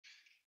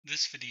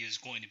This video is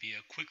going to be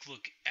a quick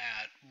look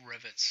at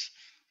Revit's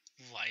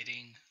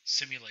lighting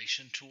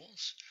simulation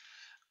tools,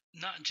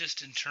 not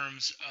just in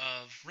terms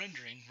of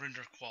render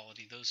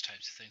quality, those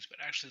types of things,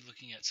 but actually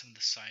looking at some of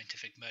the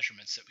scientific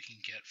measurements that we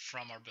can get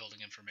from our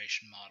building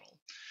information model.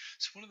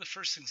 So one of the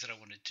first things that I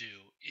want to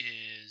do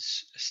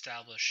is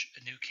establish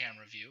a new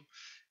camera view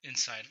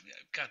inside.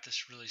 I've got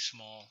this really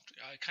small,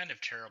 kind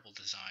of terrible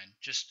design,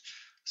 just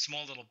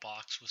small little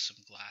box with some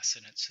glass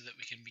in it so that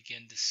we can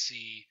begin to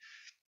see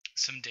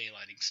some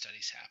daylighting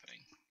studies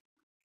happening.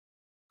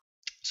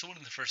 So one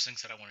of the first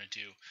things that I want to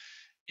do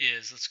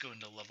is let's go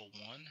into level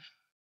 1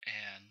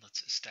 and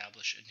let's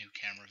establish a new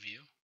camera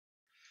view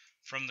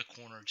from the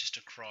corner just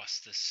across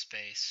this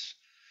space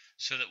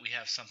so that we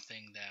have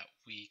something that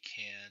we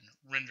can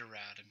render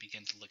out and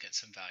begin to look at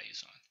some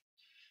values on.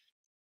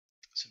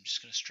 So I'm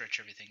just going to stretch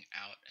everything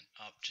out and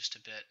up just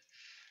a bit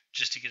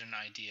just to get an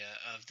idea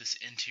of this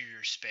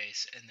interior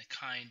space and the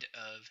kind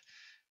of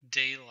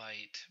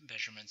daylight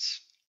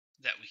measurements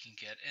that we can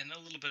get, and a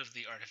little bit of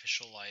the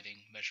artificial lighting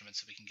measurements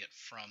that we can get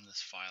from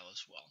this file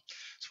as well.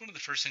 So one of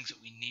the first things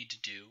that we need to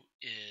do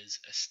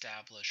is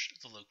establish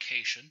the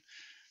location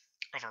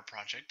of our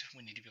project.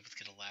 We need to be able to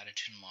get a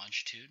latitude and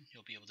longitude.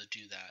 You'll be able to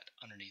do that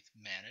underneath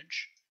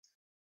Manage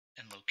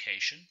and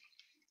Location.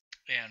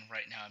 And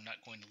right now I'm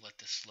not going to let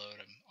this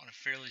load. I'm on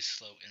a fairly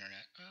slow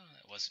internet. Oh,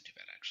 that wasn't too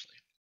bad actually.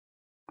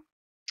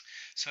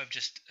 So I've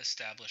just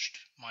established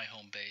my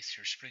home base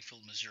here,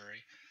 Springfield,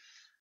 Missouri,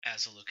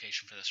 as a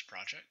location for this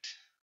project.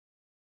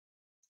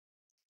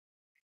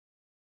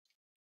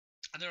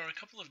 And there are a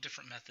couple of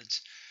different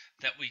methods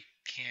that we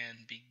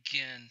can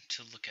begin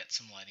to look at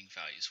some lighting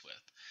values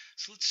with.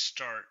 So let's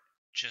start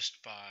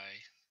just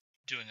by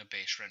doing a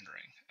base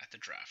rendering at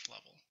the draft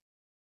level.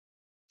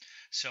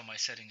 So my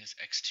setting is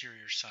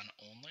exterior sun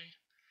only.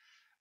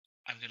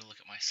 I'm going to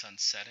look at my sun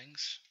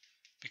settings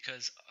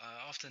because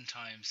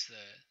oftentimes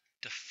the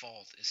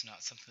default is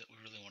not something that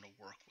we really want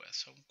to work with.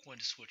 So I'm going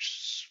to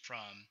switch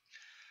from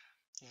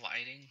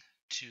lighting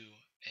to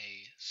a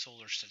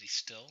solar study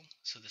still.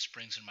 So this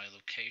brings in my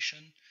location,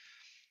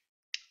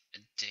 a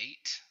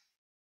date,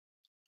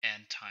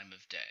 and time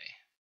of day.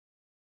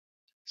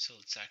 So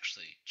let's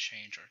actually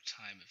change our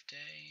time of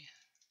day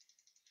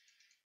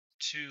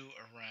to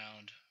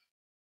around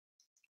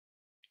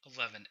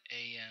 11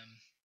 a.m.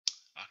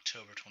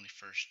 October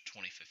 21st,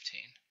 2015.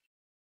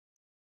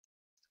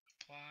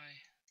 Apply,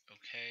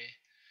 okay,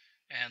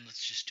 and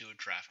let's just do a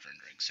draft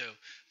rendering. So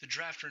the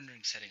draft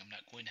rendering setting, I'm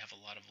not going to have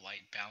a lot of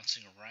light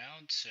bouncing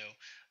around, so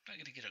I'm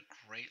not going to get a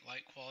great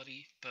light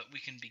quality, but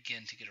we can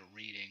begin to get a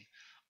reading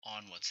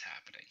on what's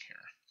happening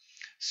here.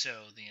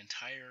 So the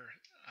entire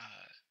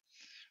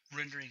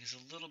rendering is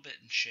a little bit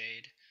in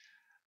shade.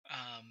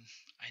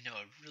 I know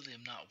I really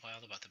am not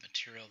wild about the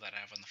material that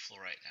I have on the floor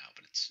right now,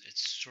 but it's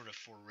sort of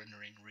for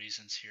rendering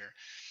reasons here.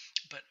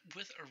 But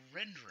with a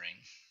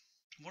rendering,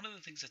 one of the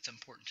things that's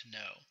important to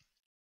know,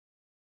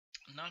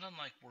 not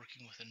unlike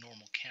working with a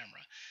normal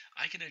camera,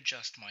 I can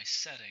adjust my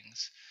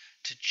settings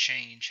to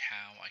change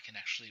how I can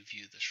actually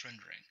view this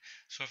rendering.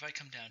 So if I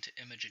come down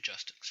to image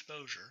adjust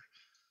exposure,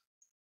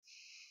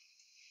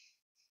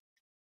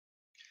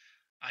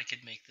 I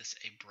could make this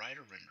a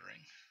brighter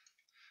rendering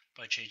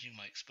by changing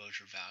my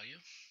exposure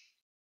value.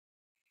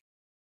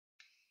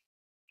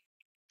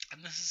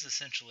 And this is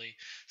essentially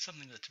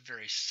something that's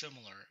very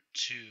similar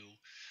to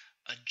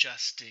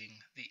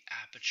adjusting the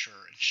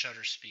aperture and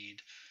shutter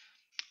speed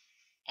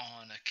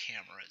on a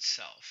camera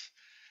itself.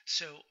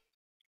 So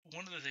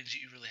one of the things that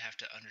you really have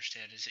to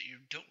understand is that you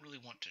don't really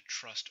want to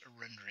trust a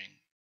rendering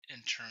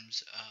in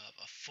terms of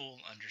a full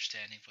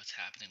understanding of what's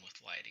happening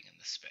with lighting in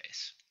the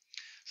space.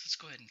 So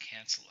let's go ahead and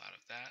cancel out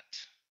of that,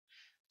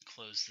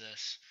 close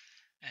this,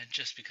 and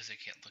just because I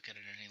can't look at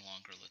it any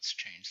longer, let's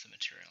change the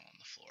material on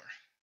the floor.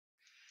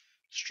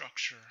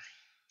 Structure,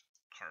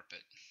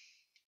 carpet,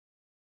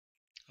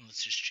 and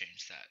let's just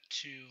change that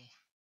to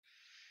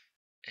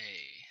a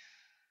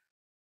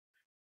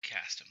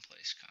cast in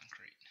place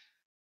concrete.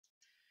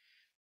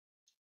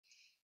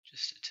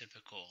 Just a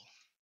typical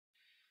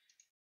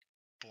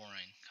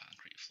boring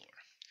concrete floor.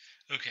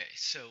 Okay,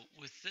 so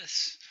with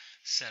this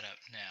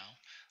setup now,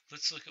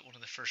 let's look at one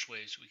of the first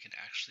ways we can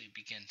actually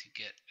begin to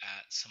get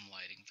at some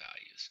lighting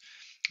values.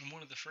 And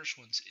one of the first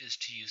ones is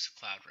to use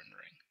cloud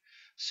rendering.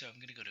 So I'm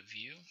going to go to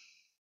View,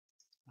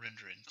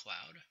 Render in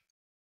Cloud.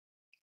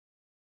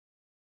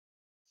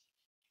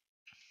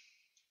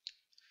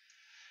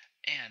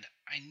 And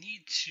I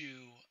need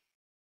to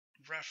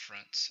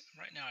reference,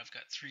 right now I've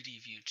got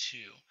 3D View 2.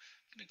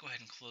 I'm going to go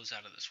ahead and close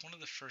out of this. One of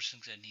the first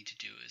things I need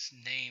to do is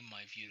name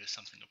my view to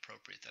something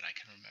appropriate that I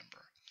can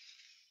remember.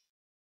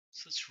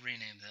 So let's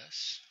rename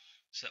this.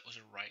 So that was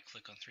a right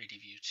click on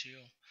 3D View 2.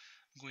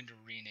 I'm going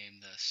to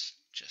rename this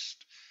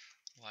just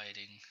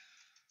Lighting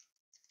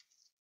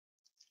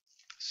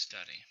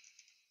Study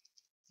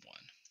 1.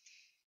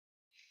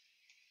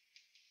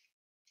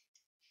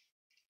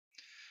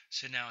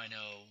 So now I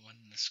know when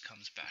this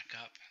comes back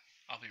up,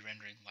 I'll be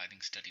rendering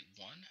Lighting Study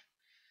 1.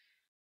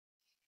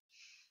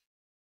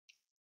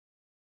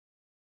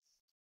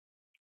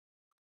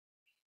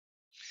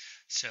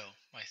 So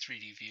my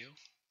 3D view,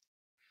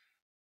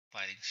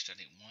 lighting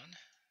study 1,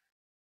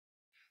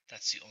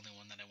 that's the only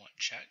one that I want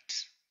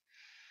checked.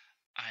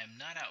 I'm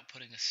not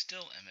outputting a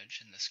still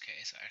image in this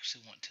case. I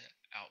actually want to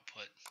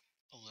output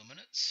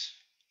illuminates.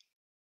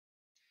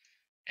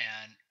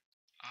 And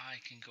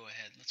I can go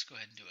ahead, let's go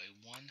ahead and do a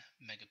 1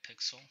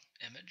 megapixel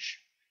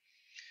image.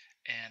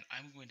 And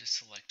I'm going to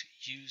select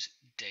use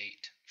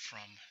date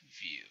from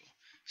view.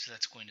 So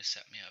that's going to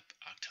set me up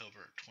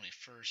October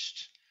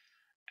 21st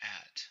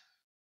at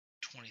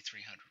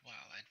 2300. Wow,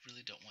 I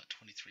really don't want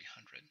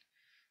 2300.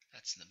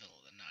 That's in the middle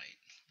of the night.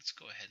 Let's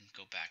go ahead and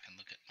go back and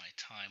look at my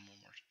time one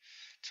more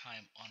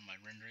time on my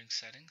rendering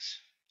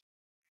settings.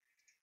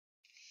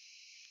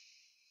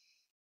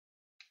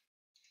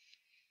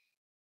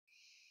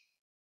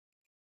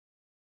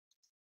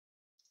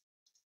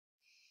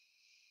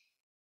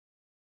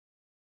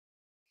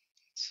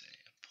 Let's say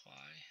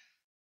apply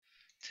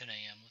 10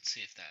 a.m. Let's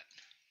see if that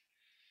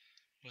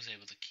was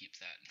able to keep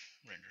that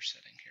render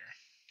setting here.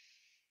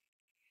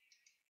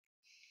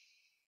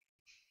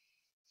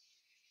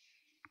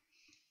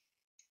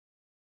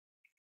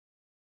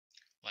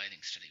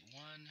 Lighting study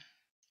 1,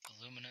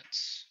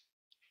 illuminates.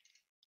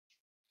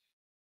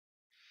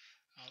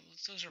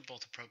 Those are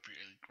both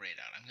appropriately grayed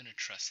out. I'm going to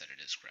trust that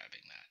it is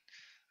grabbing that.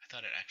 I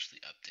thought it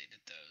actually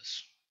updated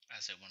those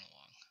as I went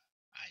along.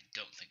 I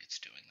don't think it's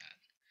doing that.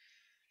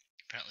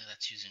 Apparently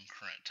that's using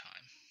current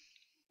time.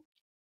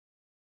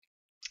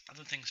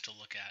 Other things to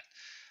look at,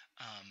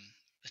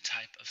 the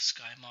type of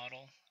sky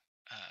model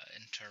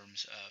in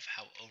terms of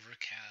how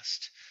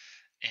overcast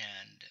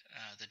and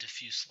the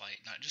diffuse light,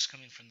 not just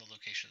coming from the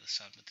location of the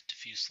sun, but the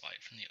diffuse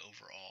light from the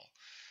overall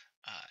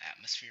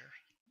atmosphere.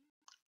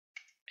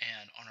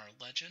 And on our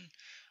legend,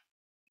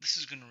 this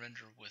is going to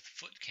render with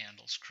foot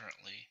candles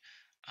currently,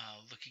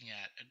 looking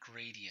at a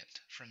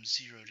gradient from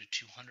 0 to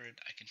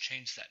 200. I can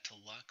change that to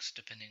lux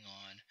depending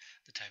on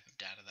the type of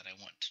data that I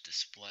want to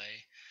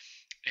display.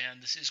 And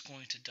this is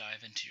going to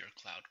dive into your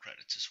cloud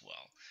credits as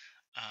well.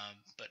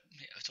 But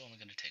it's only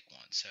going to take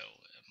one, so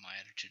my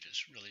attitude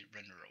is really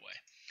render away.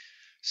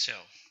 So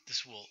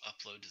this will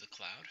upload to the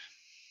cloud.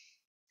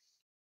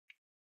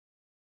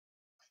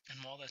 And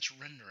while that's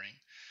rendering,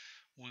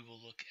 we will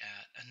look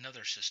at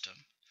another system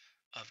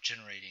of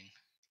generating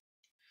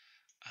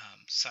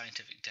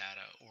scientific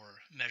data or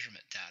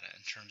measurement data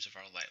in terms of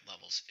our light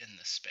levels in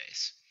this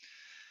space.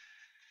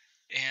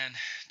 And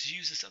to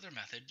use this other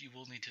method, you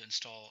will need to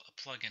install a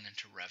plugin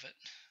into Revit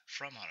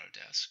from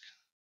Autodesk.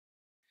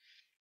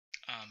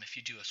 If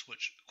you do a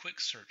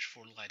quick search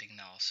for lighting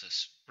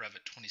analysis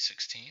Revit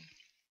 2016,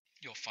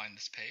 you'll find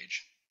this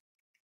page.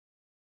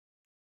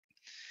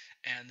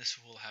 And this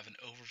will have an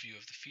overview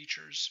of the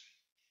features,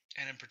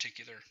 and in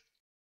particular,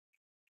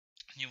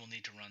 you will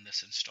need to run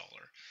this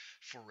installer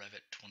for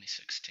Revit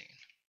 2016.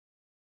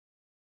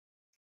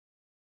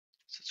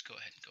 So let's go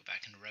ahead and go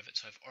back into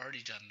Revit. So I've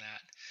already done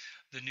that.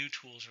 The new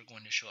tools are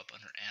going to show up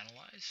under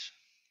Analyze.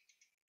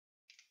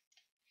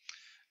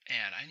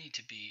 And I need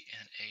to be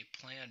in a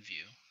plan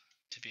view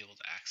to be able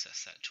to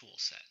access that tool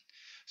set.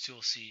 So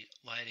you'll see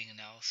lighting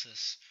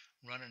analysis,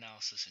 run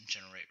analysis, and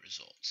generate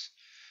results.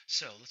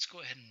 So let's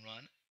go ahead and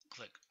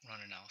click run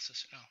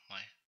analysis. Oh,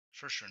 my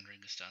first rendering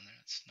is done there.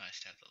 It's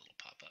nice to have that little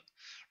pop-up.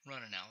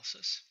 Run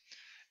analysis.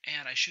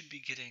 And I should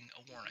be getting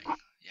a warning.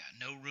 Yeah,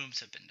 no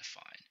rooms have been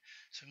defined.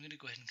 So I'm going to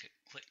go ahead and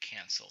click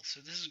cancel.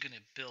 So this is going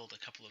to build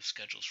a couple of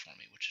schedules for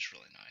me, which is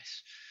really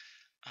nice.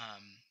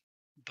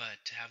 But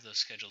to have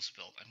those schedules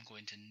built, I'm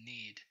going to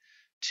need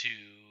to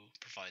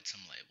provide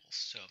some labels.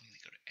 So I'm going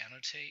to go to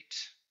annotate.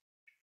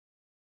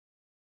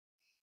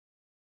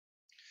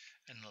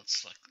 And let's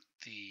select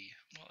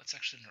well, it's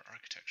actually under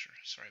architecture.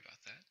 Sorry about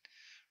that.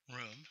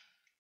 Room.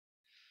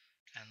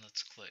 And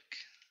let's click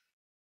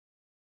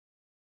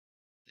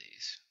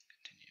these.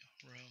 Continue.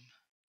 Room.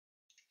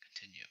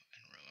 Continue,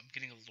 and room. I'm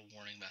getting a little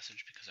warning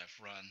message because I've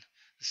run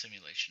the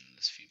simulation in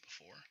this view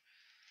before.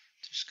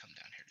 So just come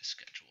down here to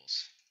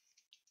schedules,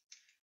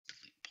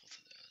 delete both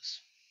of those.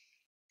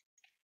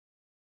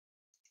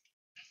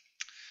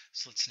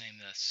 So let's name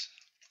this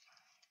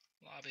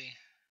lobby,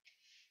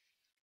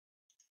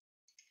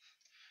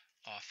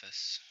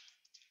 office,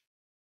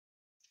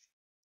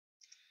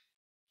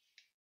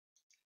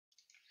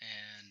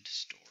 and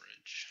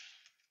storage.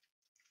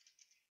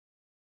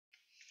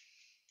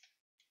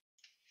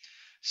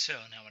 So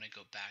now when I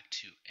go back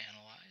to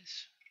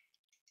analyze,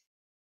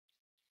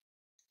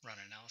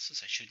 run analysis,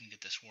 I shouldn't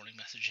get this warning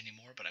message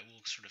anymore, but I will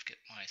sort of get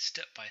my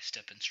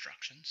step-by-step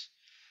instructions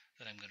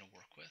that I'm going to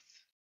work with.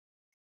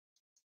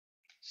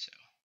 So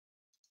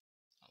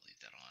I'll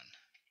leave that on.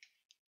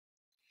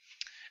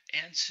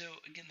 And so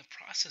again, the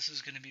process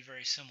is going to be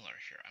very similar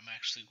here. I'm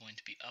actually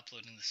going to be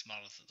uploading this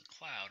model to the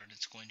cloud, and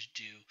it's going to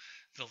do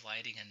the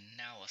lighting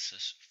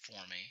analysis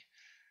for me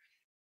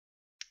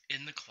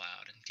in the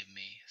cloud and give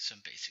me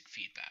some basic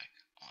feedback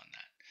on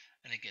that.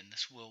 And again,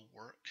 this will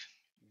work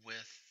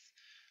with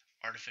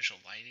artificial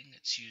lighting.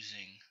 It's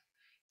using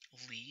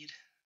LEED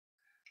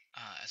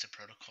as a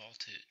protocol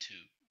to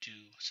do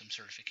some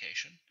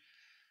certification.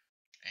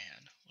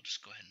 And we'll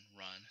just go ahead and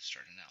run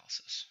start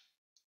analysis.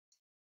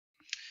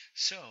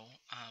 So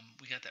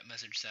we got that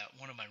message that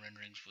one of my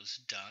renderings was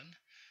done.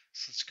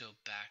 So let's go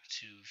back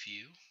to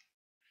View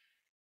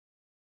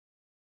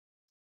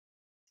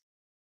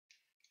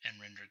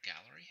and Render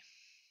Gallery.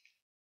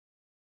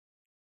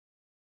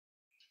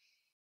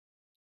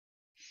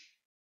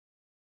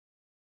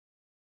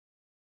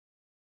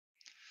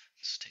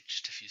 This will take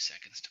just a few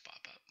seconds to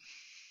pop up.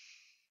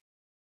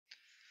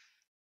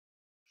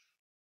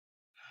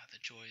 The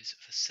joys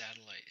of a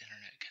satellite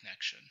internet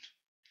connection.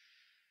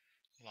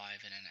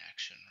 Live and in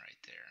action right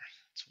there.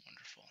 It's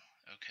wonderful.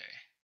 Okay.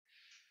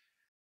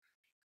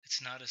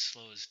 It's not as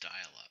slow as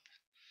dial-up,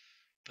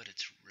 but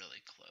it's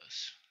really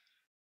close.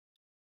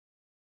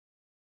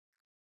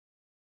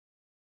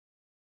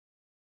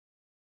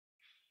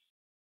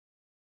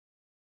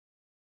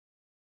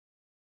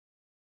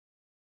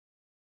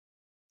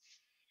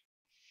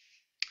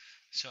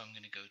 So I'm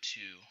going to go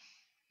to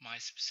my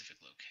specific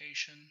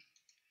location,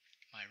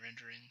 my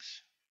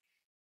renderings.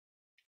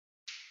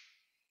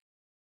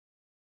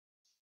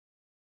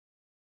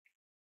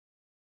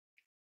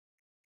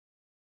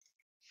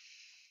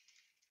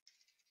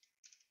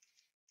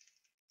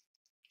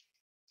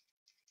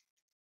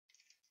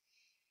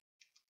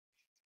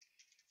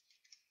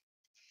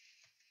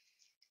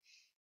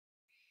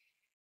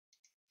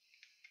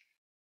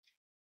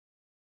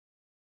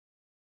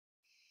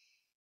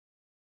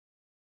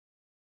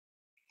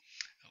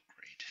 Oh,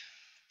 great.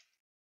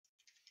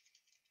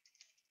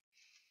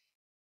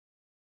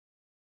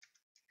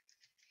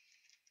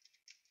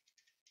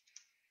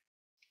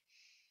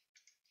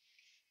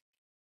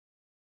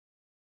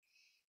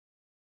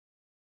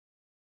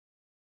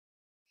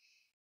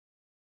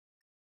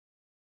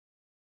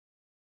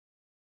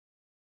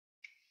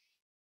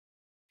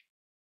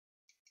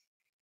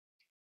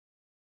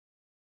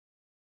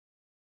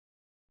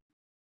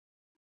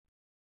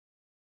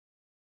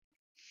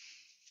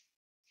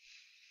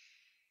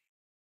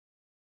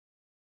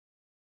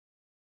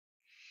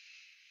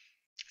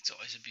 It's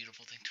always a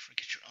beautiful thing to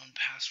forget your own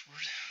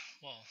password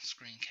while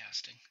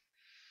screencasting.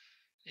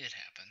 It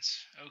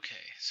happens.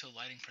 Okay, so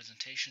lighting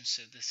presentation.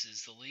 So this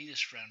is the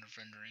latest round of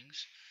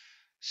renderings.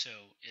 So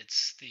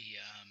it's the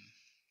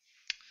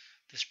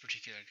this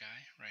particular guy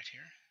right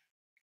here.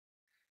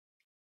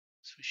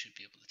 So we should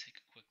be able to take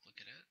a quick look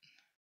at it.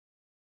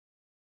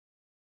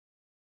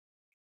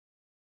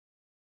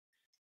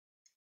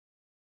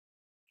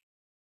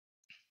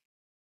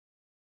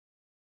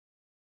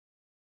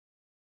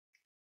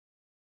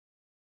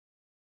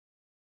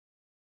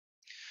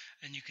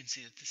 And you can see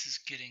that this is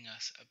getting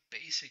us a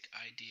basic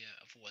idea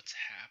of what's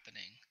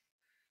happening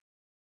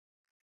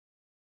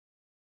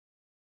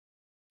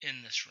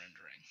in this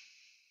rendering.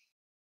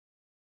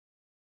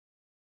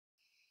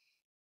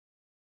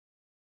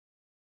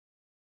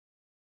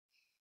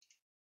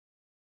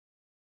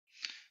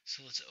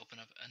 So let's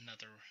open up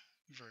another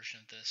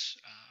version of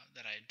this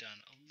that I had done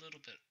a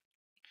little bit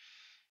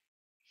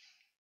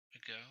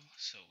ago,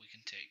 so we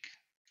can take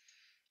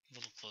a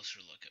little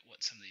closer look at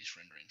what some of these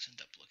renderings end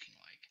up looking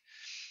like.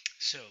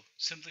 So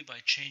simply by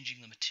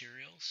changing the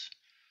materials,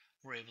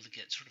 we're able to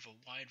get sort of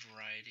a wide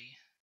variety.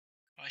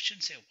 Well, I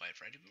shouldn't say a wide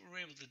variety, but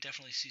we're able to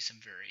definitely see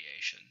some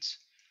variations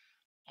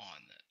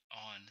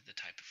on the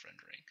type of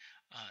rendering.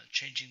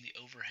 Changing the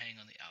overhang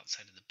on the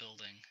outside of the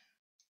building,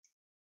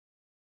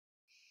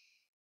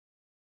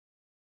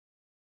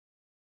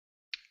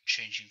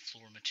 changing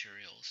floor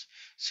materials,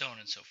 so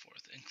on and so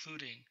forth,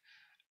 including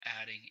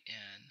adding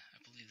in, I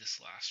believe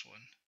this last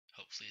one,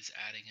 hopefully is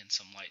adding in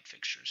some light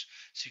fixtures,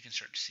 so you can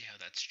start to see how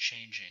that's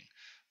changing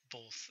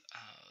both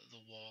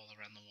the wall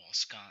around the wall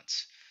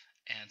sconce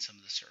and some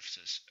of the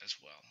surfaces as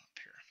well up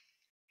here.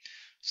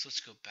 So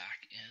let's go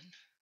back in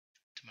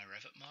to my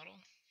Revit model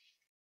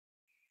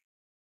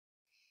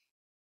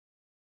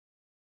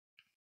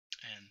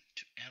and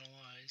to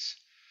analyze,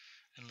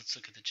 and let's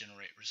look at the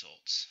generate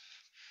results.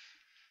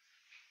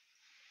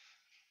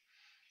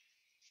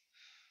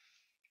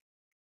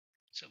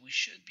 So we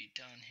should be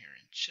done here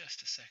in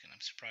just a second.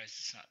 I'm surprised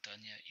it's not done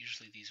yet.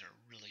 Usually these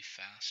are really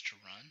fast to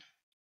run.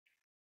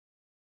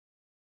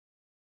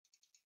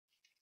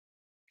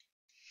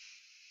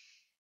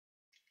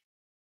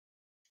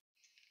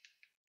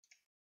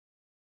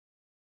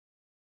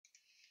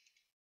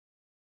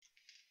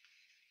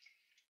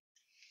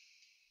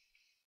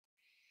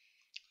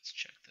 Let's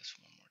check this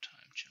one more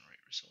time,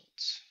 generate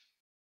results.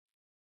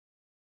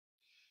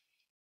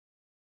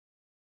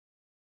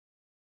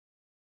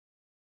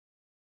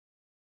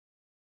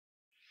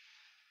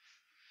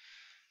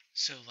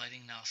 So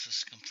lighting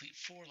analysis complete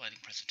 4,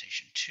 lighting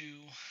presentation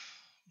 2,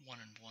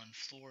 1 and 1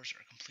 floors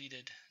are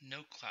completed.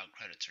 No cloud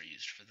credits are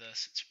used for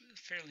this. It's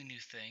a fairly new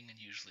thing, and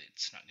usually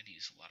it's not going to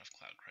use a lot of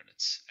cloud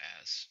credits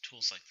as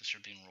tools like this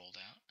are being rolled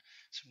out.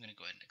 So I'm going to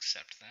go ahead and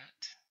accept that.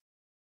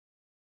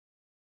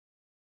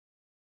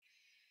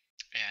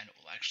 And it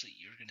will actually,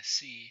 you're going to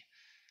see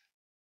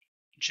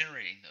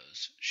generating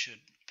those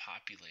should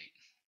populate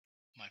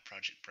my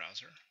project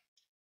browser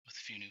with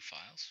a few new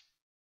files,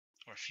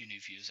 or a few new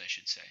views, I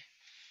should say.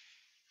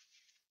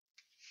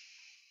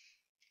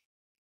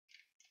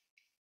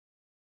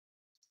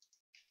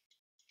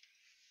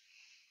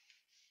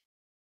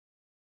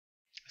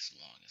 as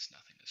long as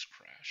nothing has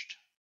crashed.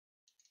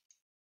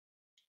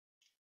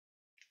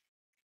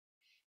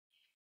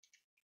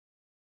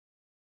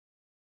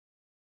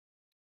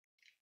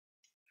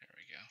 There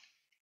we go.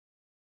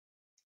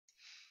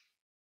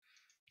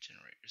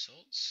 Generate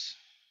results.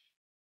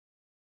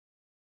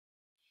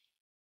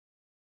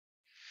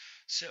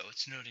 So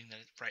it's noting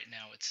that right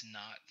now it's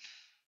not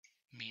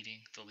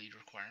meeting the lead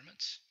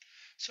requirements.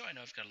 So I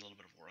know I've got a little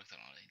bit of work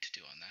that I'll need to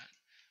do on that.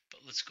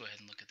 But let's go ahead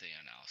and look at the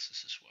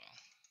analysis as well.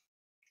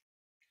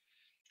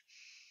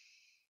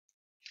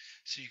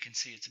 So you can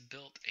see it's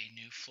built a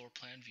new floor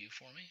plan view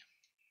for me.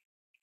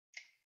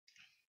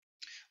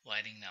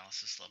 Lighting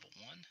analysis level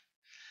 1.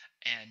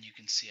 And you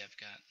can see I've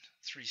got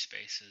 3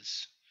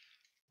 spaces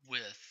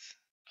with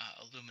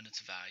illuminance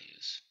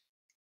values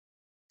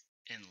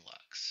in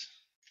lux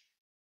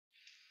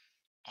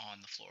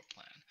on the floor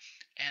plan.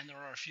 And there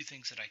are a few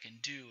things that I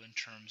can do in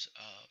terms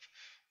of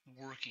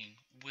working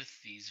with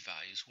these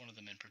values. One of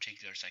them in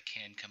particular is I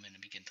can come in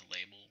and begin to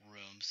label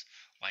rooms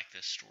like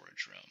this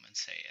storage room and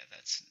say, yeah,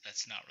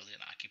 that's not really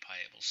an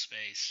occupiable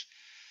space.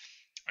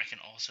 I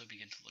can also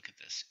begin to look at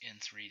this in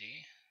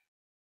 3D.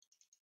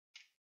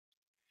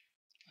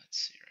 Let's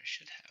see here, I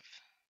should have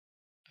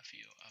a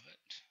view of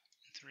it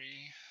in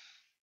 3D,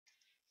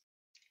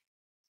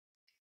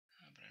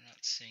 but I'm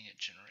not seeing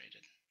it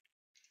generated.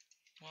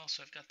 Well,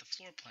 so I've got the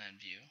floor plan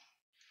view.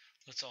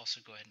 Let's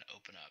also go ahead and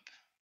open up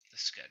the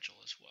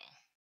schedule as well.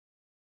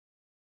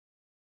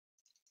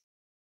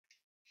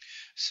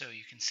 So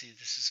you can see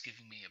this is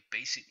giving me a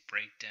basic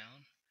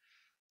breakdown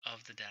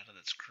of the data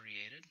that's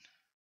created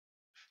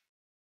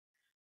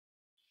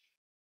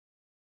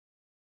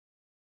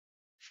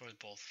for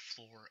both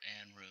floor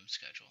and room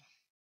schedule.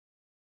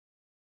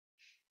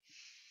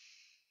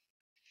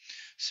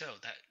 So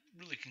that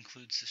really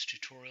concludes this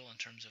tutorial in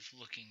terms of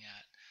looking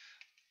at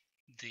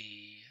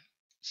the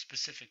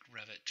specific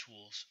Revit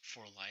tools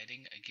for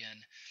lighting.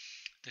 Again,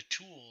 the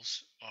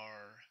tools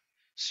are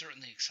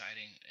certainly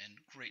exciting and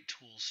great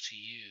tools to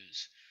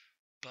use.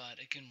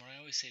 But again, where I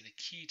always say the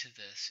key to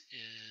this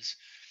is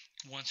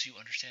once you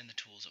understand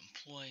the tools,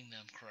 employing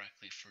them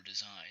correctly for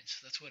design.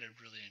 So that's what I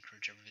really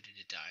encourage everybody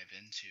to dive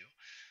into.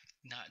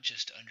 Not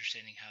just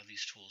understanding how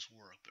these tools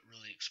work, but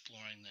really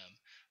exploring them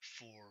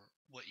for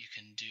what you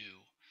can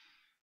do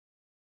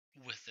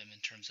with them in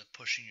terms of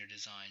pushing your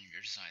design and your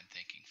design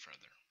thinking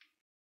further.